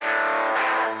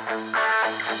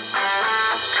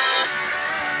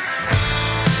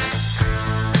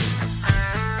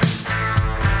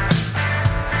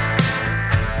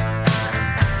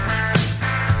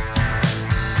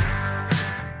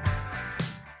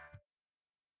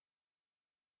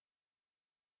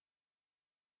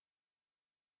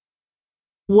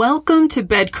Welcome to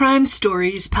Bed Crime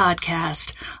Stories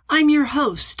podcast. I'm your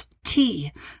host,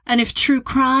 T, and if true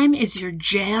crime is your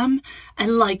jam,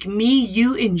 and like me,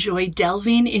 you enjoy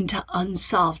delving into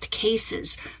unsolved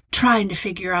cases, trying to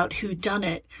figure out who done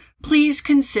it, please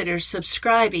consider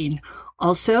subscribing.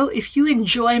 Also, if you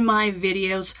enjoy my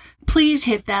videos, please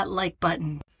hit that like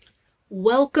button.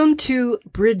 Welcome to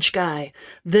Bridge Guy,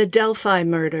 the Delphi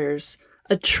Murders,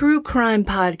 a true crime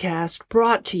podcast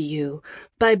brought to you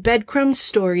by Bed Crime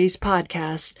Stories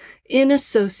podcast in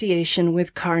association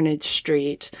with Carnage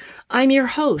Street. I'm your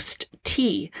host,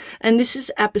 T, and this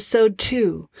is episode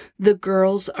 2, The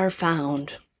Girls Are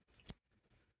Found.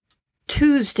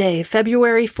 Tuesday,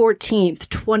 February 14th,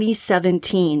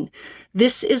 2017.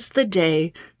 This is the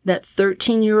day that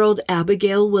 13-year-old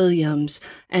Abigail Williams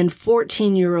and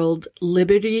 14-year-old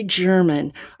Liberty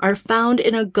German are found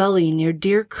in a gully near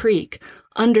Deer Creek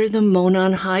under the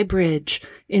Monon High Bridge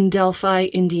in Delphi,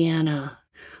 Indiana.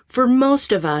 For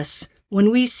most of us,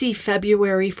 when we see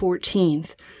February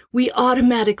 14th, we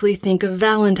automatically think of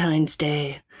Valentine's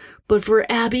Day. But for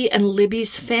Abby and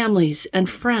Libby's families and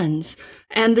friends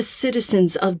and the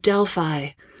citizens of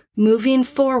Delphi, moving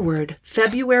forward,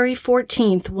 February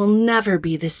 14th will never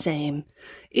be the same.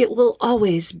 It will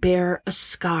always bear a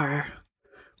scar.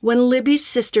 When Libby's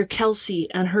sister Kelsey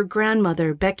and her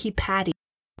grandmother Becky Patty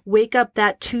wake up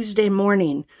that Tuesday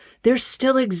morning, they're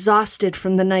still exhausted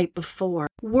from the night before.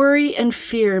 Worry and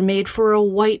fear made for a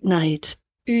white night.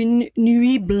 Une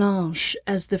nuit blanche,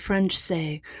 as the French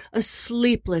say, a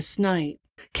sleepless night.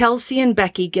 Kelsey and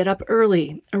Becky get up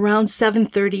early, around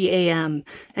 7:30 a.m.,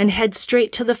 and head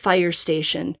straight to the fire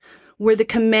station, where the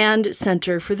command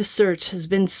center for the search has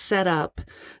been set up.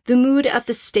 The mood at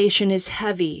the station is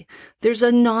heavy. There's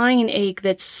a gnawing ache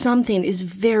that something is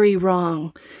very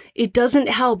wrong. It doesn't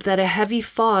help that a heavy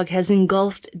fog has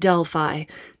engulfed Delphi,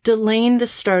 delaying the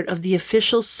start of the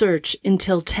official search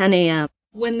until 10 a.m.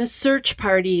 When the search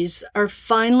parties are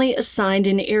finally assigned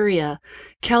an area,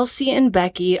 Kelsey and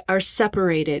Becky are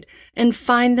separated and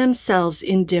find themselves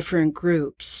in different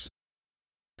groups.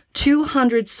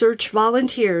 200 search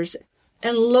volunteers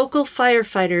and local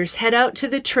firefighters head out to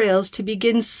the trails to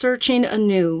begin searching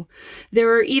anew.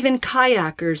 There are even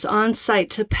kayakers on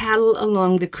site to paddle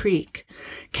along the creek.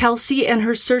 Kelsey and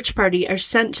her search party are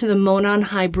sent to the Monon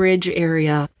High Bridge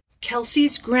area.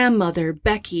 Kelsey's grandmother,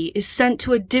 Becky, is sent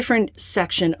to a different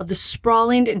section of the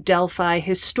sprawling Delphi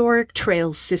historic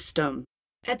trail system.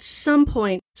 At some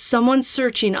point, someone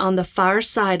searching on the far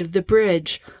side of the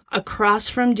bridge, across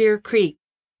from Deer Creek,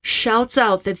 shouts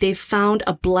out that they've found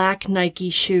a black Nike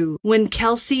shoe. When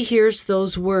Kelsey hears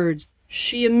those words,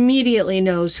 she immediately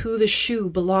knows who the shoe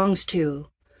belongs to.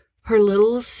 Her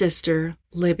little sister,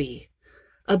 Libby.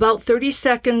 About 30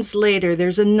 seconds later,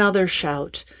 there's another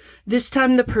shout. This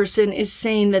time the person is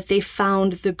saying that they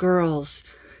found the girls.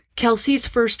 Kelsey's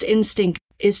first instinct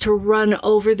is to run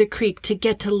over the creek to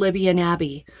get to Libby and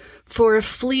Abby. For a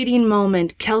fleeting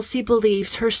moment, Kelsey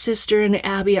believes her sister and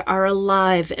Abby are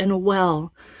alive and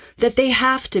well, that they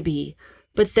have to be,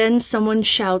 but then someone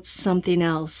shouts something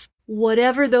else.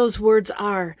 Whatever those words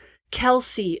are,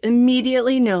 Kelsey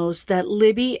immediately knows that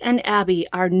Libby and Abby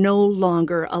are no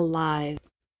longer alive.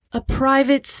 A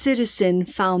private citizen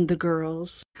found the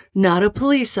girls. Not a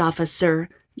police officer,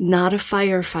 not a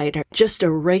firefighter, just a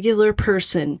regular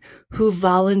person who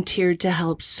volunteered to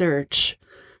help search.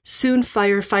 Soon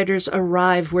firefighters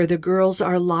arrive where the girls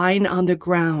are lying on the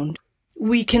ground.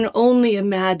 We can only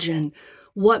imagine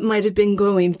what might have been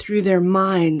going through their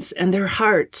minds and their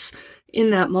hearts in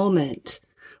that moment.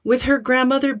 With her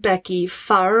grandmother Becky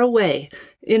far away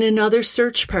in another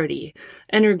search party,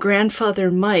 and her grandfather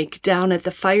Mike down at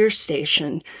the fire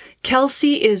station,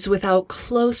 Kelsey is without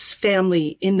close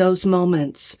family in those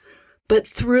moments. But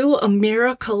through a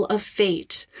miracle of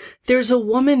fate, there's a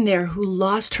woman there who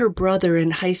lost her brother in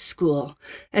high school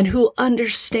and who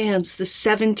understands the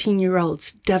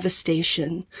 17-year-old's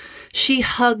devastation. She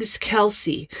hugs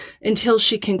Kelsey until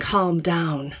she can calm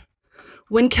down.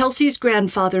 When Kelsey's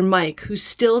grandfather, Mike, who's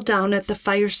still down at the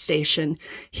fire station,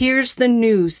 hears the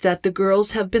news that the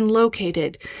girls have been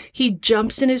located, he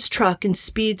jumps in his truck and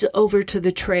speeds over to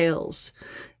the trails.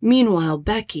 Meanwhile,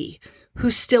 Becky,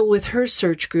 who's still with her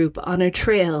search group on a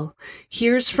trail,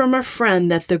 hears from a friend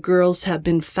that the girls have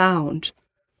been found.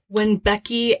 When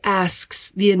Becky asks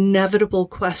the inevitable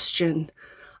question,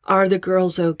 "Are the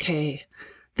girls okay?"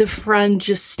 the friend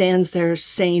just stands there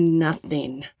saying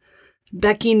nothing.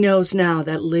 Becky knows now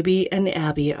that Libby and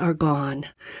Abby are gone,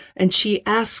 and she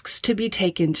asks to be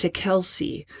taken to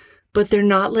Kelsey, but they're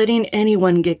not letting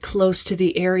anyone get close to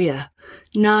the area,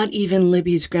 not even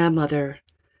Libby's grandmother.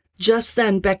 Just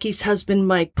then, Becky's husband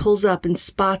Mike pulls up and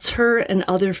spots her and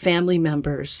other family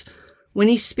members. When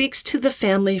he speaks to the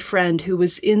family friend who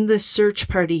was in the search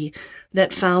party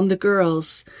that found the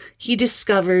girls, he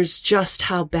discovers just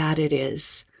how bad it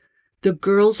is. The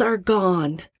girls are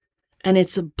gone, and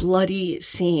it's a bloody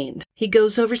scene. He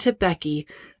goes over to Becky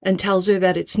and tells her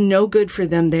that it's no good for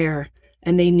them there,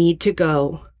 and they need to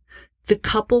go. The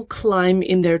couple climb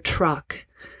in their truck.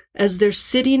 As they're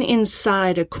sitting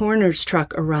inside, a coroner's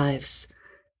truck arrives.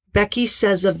 Becky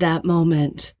says of that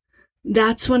moment,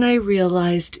 "That's when I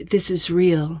realized this is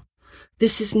real.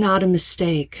 This is not a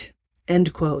mistake."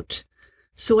 End quote.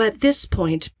 So at this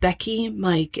point, Becky,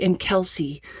 Mike, and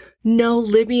Kelsey know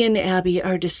Libby and Abby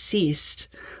are deceased,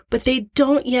 but they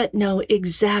don't yet know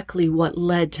exactly what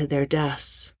led to their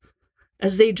deaths.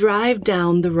 As they drive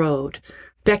down the road,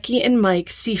 Becky and Mike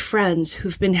see friends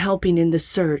who've been helping in the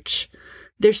search.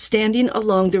 They're standing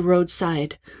along the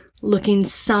roadside, looking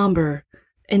somber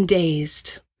and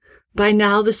dazed. By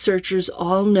now, the searchers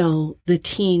all know the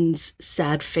teens'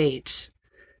 sad fate.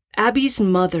 Abby's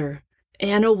mother,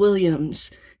 Anna Williams,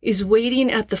 is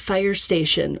waiting at the fire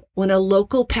station when a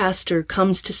local pastor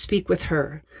comes to speak with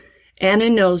her. Anna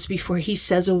knows before he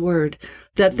says a word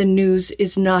that the news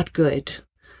is not good.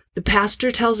 The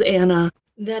pastor tells Anna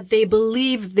that they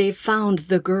believe they've found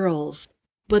the girls,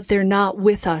 but they're not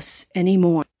with us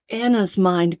anymore. Anna's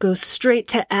mind goes straight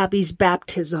to Abby's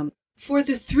baptism. For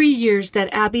the 3 years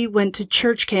that Abby went to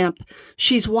church camp,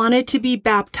 she's wanted to be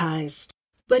baptized.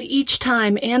 But each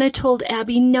time, Anna told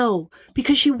Abby no,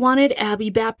 because she wanted Abby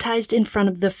baptized in front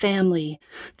of the family.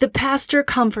 The pastor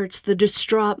comforts the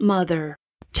distraught mother,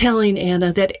 telling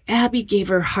Anna that Abby gave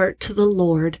her heart to the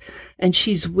Lord, and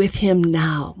she's with him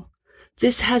now.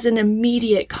 This has an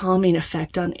immediate calming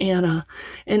effect on Anna,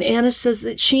 and Anna says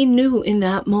that she knew in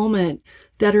that moment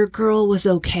that her girl was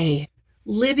okay.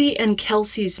 Libby and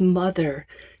Kelsey's mother,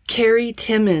 Carrie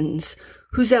Timmons,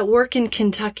 who's at work in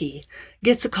Kentucky,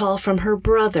 gets a call from her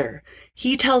brother.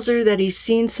 He tells her that he's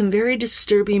seen some very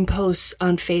disturbing posts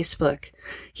on Facebook.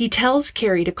 He tells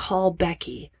Carrie to call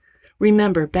Becky.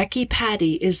 Remember, Becky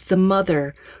Patty is the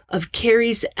mother of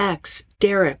Carrie's ex,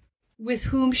 Derek, with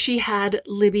whom she had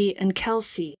Libby and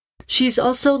Kelsey. She's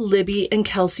also Libby and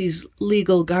Kelsey's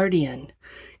legal guardian.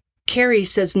 Carrie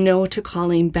says no to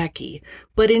calling Becky,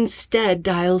 but instead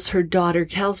dials her daughter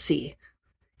Kelsey.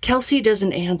 Kelsey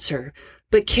doesn't answer,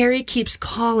 but Carrie keeps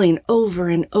calling over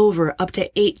and over, up to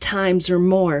 8 times or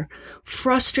more.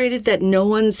 Frustrated that no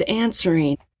one's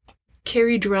answering,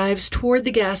 Carrie drives toward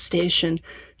the gas station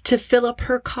to fill up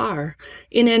her car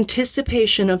in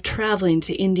anticipation of traveling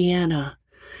to Indiana.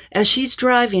 As she's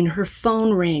driving, her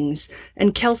phone rings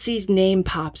and Kelsey's name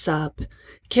pops up.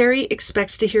 Carrie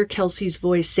expects to hear Kelsey's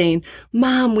voice saying,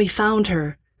 "Mom, we found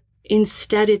her."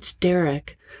 Instead, it's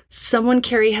Derek, someone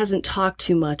Carrie hasn't talked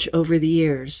to much over the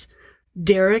years.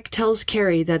 Derek tells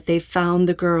Carrie that they found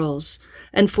the girls,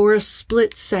 and for a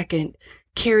split second,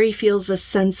 Carrie feels a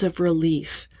sense of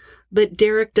relief. But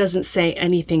Derek doesn't say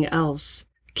anything else.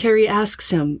 Carrie asks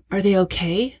him, "Are they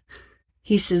okay?"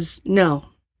 He says, "No."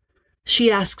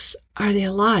 She asks, "Are they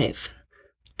alive?"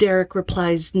 Derek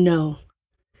replies, "No."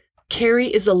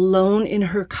 Carrie is alone in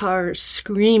her car,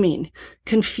 screaming,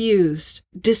 confused,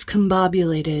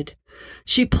 discombobulated.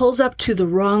 She pulls up to the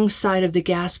wrong side of the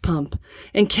gas pump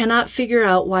and cannot figure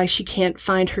out why she can't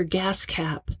find her gas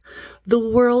cap. The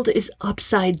world is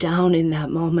upside down in that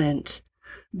moment.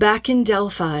 Back in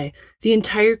Delphi, the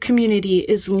entire community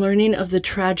is learning of the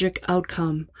tragic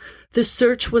outcome. The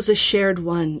search was a shared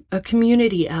one, a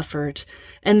community effort,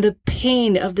 and the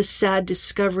pain of the sad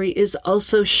discovery is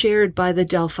also shared by the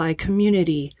Delphi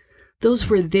community. Those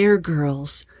were their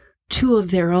girls, 2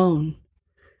 of their own.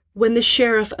 When the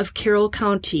sheriff of Carroll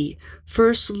County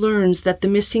first learns that the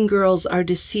missing girls are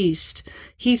deceased,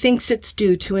 he thinks it's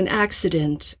due to an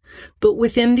accident. But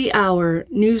within the hour,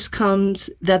 news comes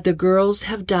that the girls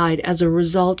have died as a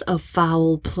result of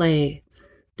foul play.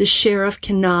 The sheriff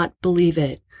cannot believe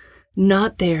it.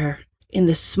 Not there, in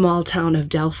the small town of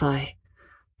Delphi.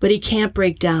 But he can't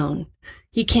break down.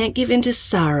 He can't give in to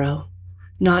sorrow.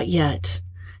 Not yet.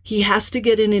 He has to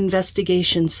get an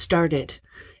investigation started.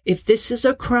 If this is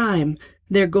a crime,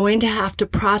 they're going to have to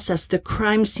process the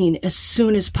crime scene as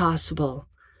soon as possible.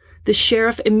 The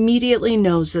sheriff immediately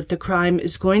knows that the crime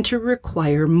is going to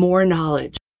require more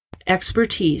knowledge,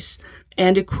 expertise,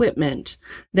 and equipment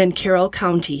than Carroll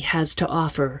County has to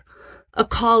offer. A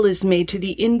call is made to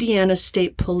the Indiana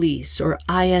State Police, or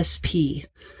ISP.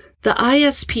 The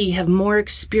ISP have more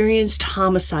experienced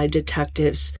homicide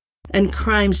detectives and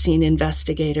crime scene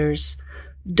investigators.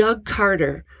 Doug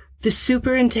Carter, The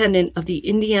superintendent of the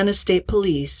Indiana State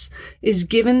Police is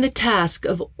given the task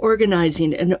of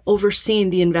organizing and overseeing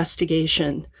the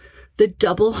investigation. The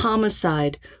double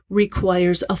homicide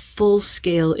requires a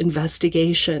full-scale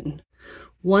investigation.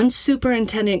 Once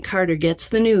Superintendent Carter gets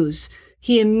the news,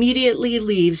 he immediately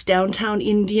leaves downtown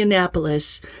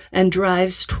Indianapolis and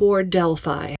drives toward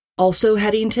Delphi. Also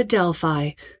heading to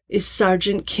Delphi is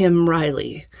Sergeant Kim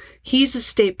Riley. He's a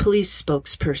state police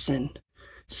spokesperson.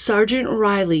 Sergeant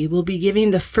Riley will be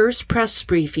giving the first press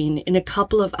briefing in a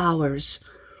couple of hours.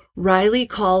 Riley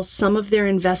calls some of their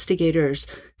investigators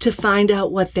to find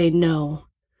out what they know.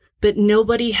 But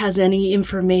nobody has any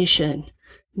information.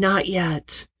 Not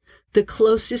yet. The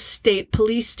closest state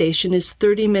police station is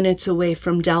 30 minutes away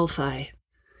from Delphi.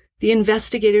 The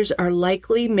investigators are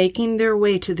likely making their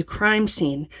way to the crime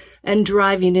scene and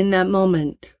driving in that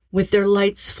moment with their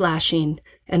lights flashing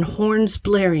and horns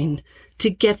blaring to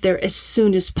get there as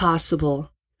soon as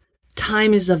possible.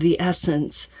 Time is of the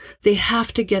essence. They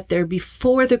have to get there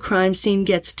before the crime scene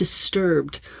gets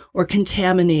disturbed or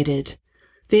contaminated.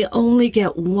 They only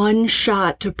get one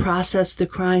shot to process the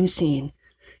crime scene.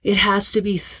 It has to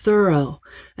be thorough,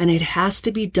 and it has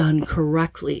to be done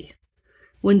correctly.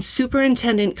 When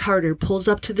Superintendent Carter pulls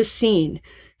up to the scene,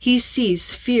 he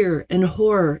sees fear and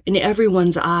horror in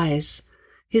everyone's eyes.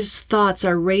 His thoughts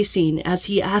are racing as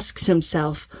he asks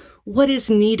himself, what is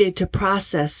needed to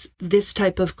process this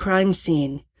type of crime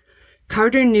scene?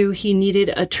 Carter knew he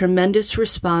needed a tremendous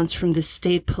response from the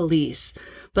state police,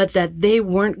 but that they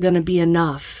weren't going to be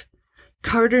enough.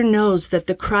 Carter knows that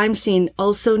the crime scene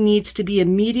also needs to be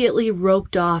immediately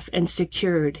roped off and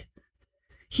secured.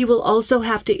 He will also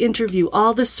have to interview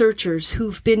all the searchers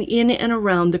who've been in and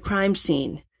around the crime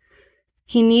scene.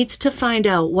 He needs to find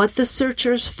out what the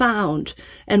searchers found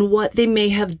and what they may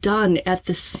have done at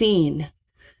the scene.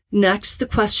 Next, the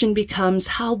question becomes,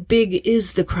 how big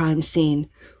is the crime scene?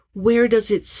 Where does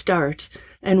it start,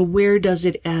 and where does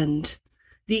it end?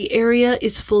 The area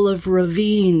is full of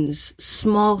ravines,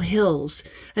 small hills,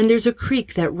 and there's a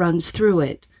creek that runs through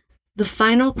it. The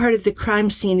final part of the crime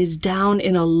scene is down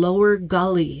in a lower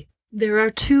gully. There are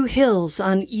 2 hills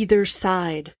on either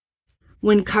side.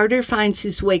 When Carter finds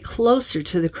his way closer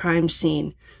to the crime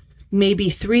scene, maybe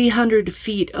 300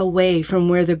 feet away from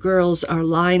where the girls are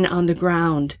lying on the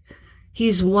ground,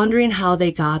 he's wondering how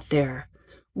they got there.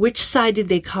 Which side did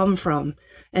they come from?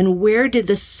 And where did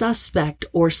the suspect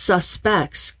or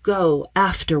suspects go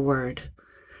afterward?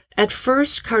 At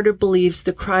first, Carter believes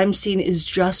the crime scene is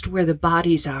just where the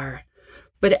bodies are.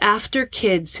 But after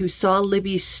kids who saw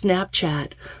Libby's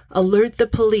Snapchat alert the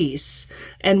police,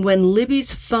 and when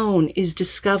Libby's phone is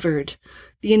discovered,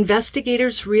 the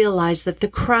investigators realize that the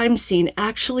crime scene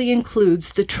actually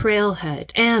includes the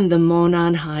trailhead and the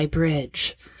Monon High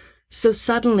Bridge. So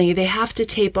suddenly they have to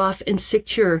tape off and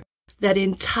secure that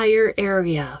entire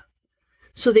area.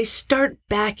 So they start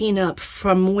backing up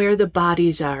from where the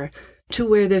bodies are to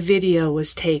where the video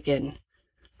was taken.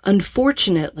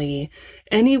 Unfortunately,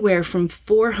 anywhere from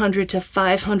 400 to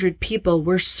 500 people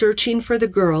were searching for the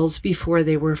girls before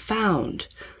they were found.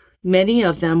 Many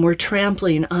of them were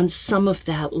trampling on some of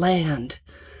that land.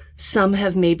 Some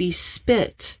have maybe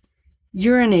spit,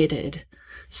 urinated,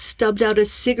 stubbed out a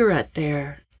cigarette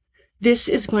there. This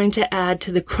is going to add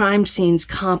to the crime scene's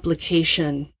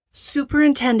complication.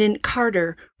 Superintendent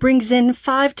Carter brings in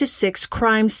 5 to 6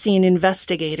 crime scene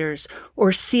investigators, or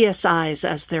CSIs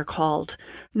as they're called.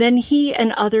 Then he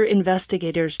and other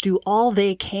investigators do all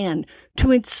they can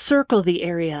to encircle the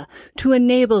area to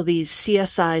enable these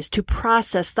CSIs to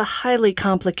process the highly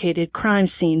complicated crime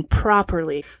scene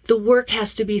properly. The work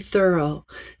has to be thorough.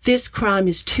 This crime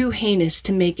is too heinous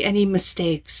to make any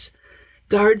mistakes.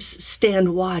 Guards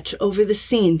stand watch over the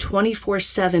scene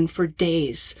 24/7 for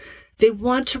days. They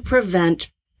want to prevent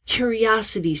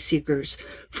curiosity seekers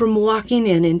from walking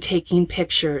in and taking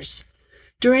pictures.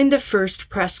 During the first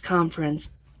press conference,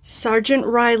 Sergeant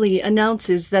Riley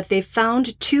announces that they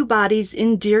found 2 bodies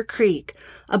in Deer Creek,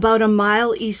 about a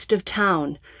mile east of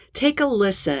town. Take a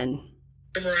listen.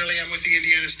 I'm Riley. I'm with the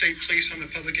Indiana State Police. I'm the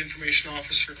Public Information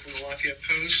Officer for the Lafayette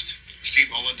Post. Steve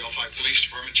Mullen, Delphi Police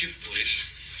Department, Chief of Police.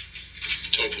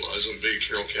 Total Big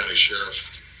Carroll County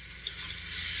Sheriff.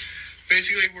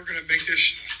 Basically, we're going to make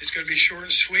this, it's going to be short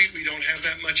and sweet. We don't have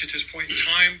that much at this point in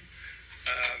time.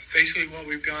 Basically, what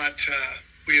we've got,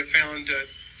 we have found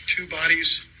 2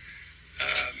 bodies.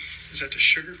 Is that the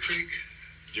Sugar Creek?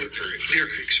 Deer Creek. Deer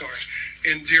Creek, sorry.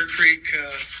 In Deer Creek,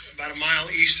 about a mile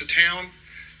east of town.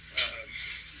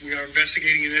 We are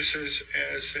investigating this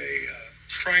as a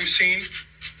crime scene.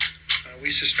 We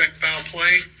suspect foul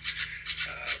play.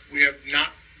 We have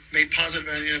not made positive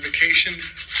identification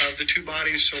of the two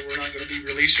bodies, so we're not going to be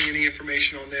releasing any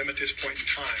information on them at this point in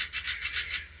time.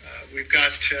 We've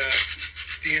got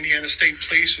the Indiana State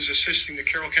Police is assisting the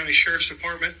Carroll County Sheriff's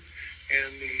Department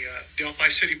and the Delphi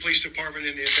City Police Department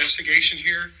in the investigation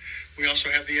here. We also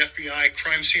have the FBI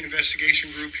Crime Scene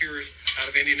Investigation Group here out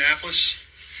of Indianapolis.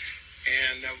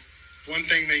 And one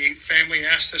thing the family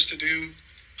asked us to do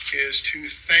is to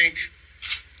thank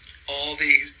all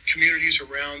the communities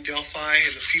around Delphi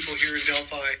and the people here in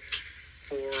Delphi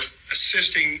for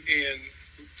assisting in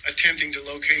attempting to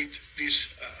locate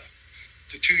these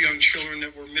the two young children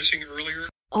that were missing earlier.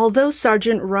 Although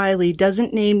Sergeant Riley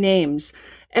doesn't name names,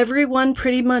 everyone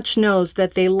pretty much knows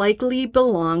that they likely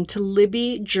belong to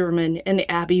Libby German and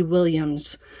Abby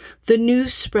Williams. The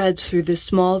news spreads through the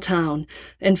small town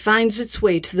and finds its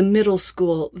way to the middle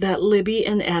school that Libby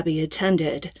and Abby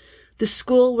attended, the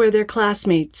school where their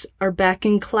classmates are back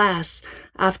in class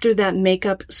after that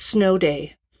make-up snow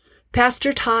day.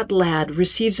 Pastor Todd Ladd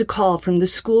receives a call from the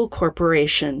school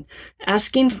corporation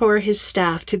asking for his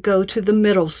staff to go to the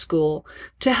middle school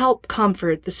to help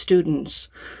comfort the students.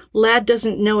 Ladd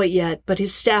doesn't know it yet, but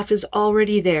his staff is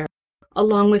already there,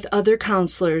 along with other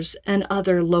counselors and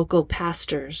other local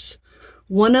pastors.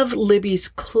 One of Libby's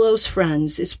close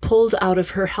friends is pulled out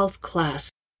of her health class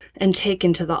and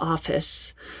taken to the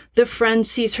office. The friend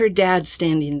sees her dad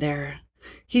standing there.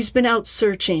 He's been out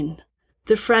searching.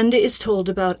 The friend is told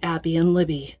about Abby and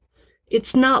Libby.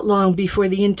 It's not long before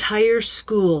the entire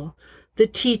school, the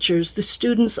teachers, the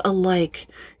students alike,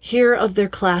 hear of their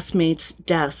classmates'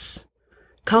 deaths.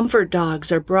 Comfort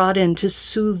dogs are brought in to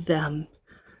soothe them.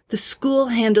 The school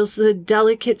handles the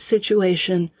delicate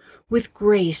situation with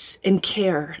grace and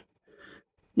care.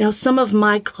 Now, some of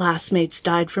my classmates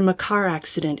died from a car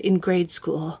accident in grade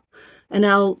school, and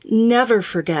I'll never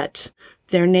forget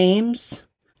their names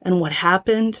and what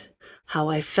happened, how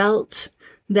I felt.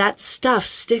 That stuff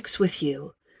sticks with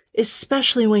you,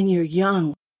 especially when you're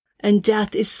young and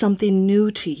death is something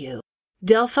new to you.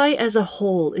 Delphi as a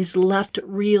whole is left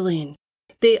reeling.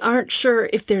 They aren't sure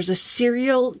if there's a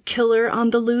serial killer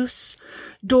on the loose.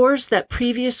 Doors that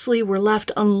previously were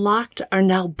left unlocked are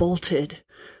now bolted.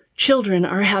 Children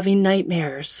are having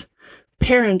nightmares.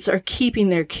 Parents are keeping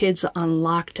their kids on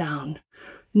lockdown.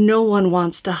 No one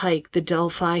wants to hike the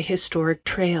Delphi historic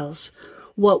trails.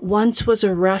 What once was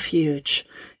a refuge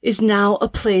is now a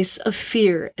place of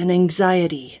fear and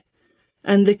anxiety.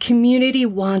 And the community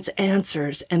wants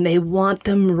answers, and they want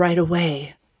them right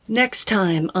away. Next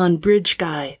time on Bridge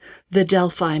Guy, the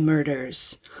Delphi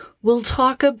murders, we'll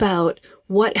talk about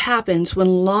what happens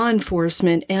when law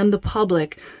enforcement and the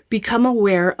public become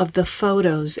aware of the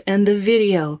photos and the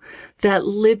video that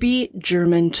Libby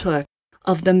German took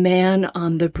of the man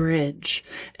on the bridge,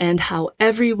 and how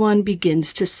everyone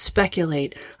begins to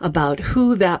speculate about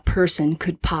who that person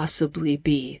could possibly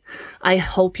be. I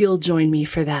hope you'll join me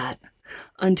for that.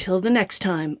 Until the next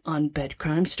time on Bed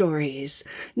Crime Stories.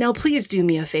 Now please do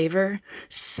me a favor,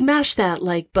 smash that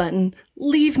like button,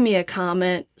 leave me a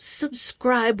comment,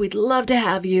 subscribe, we'd love to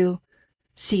have you.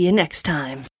 See you next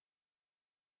time.